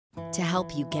To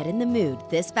help you get in the mood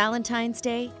this Valentine's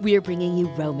Day, we're bringing you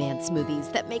romance movies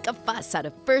that make a fuss out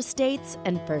of first dates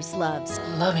and first loves.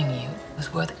 Loving you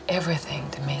was worth everything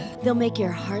to me. They'll make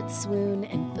your heart swoon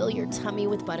and fill your tummy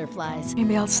with butterflies.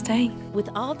 Maybe I'll stay. With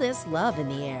all this love in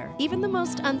the air, even the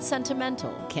most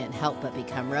unsentimental can't help but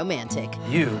become romantic.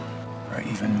 You are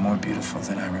even more beautiful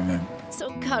than I remember.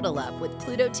 So cuddle up with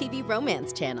Pluto TV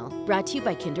Romance Channel. Brought to you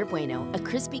by Kinder Bueno, a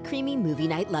crispy, creamy movie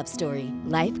night love story.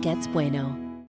 Life gets bueno.